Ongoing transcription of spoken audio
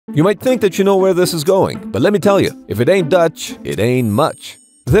You might think that you know where this is going, but let me tell you, if it ain't Dutch, it ain't much.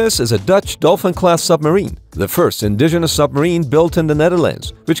 This is a Dutch Dolfijn-class submarine, the first indigenous submarine built in the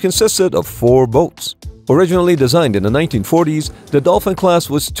Netherlands, which consisted of 4 boats. Originally designed in the 1940s, the Dolfijn-class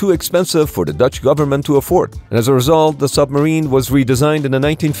was too expensive for the Dutch government to afford, and as a result, the submarine was redesigned in the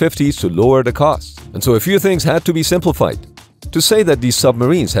 1950s to lower the costs. And so a few things had to be simplified. To say that these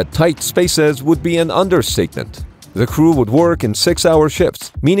submarines had tight spaces would be an understatement. The crew would work in 6-hour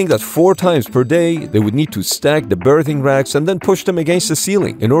shifts, meaning that 4 times per day they would need to stack the berthing racks and then push them against the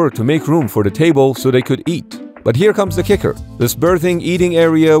ceiling in order to make room for the table so they could eat. But here comes the kicker. This berthing eating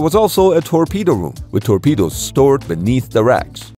area was also a torpedo room, with torpedoes stored beneath the racks.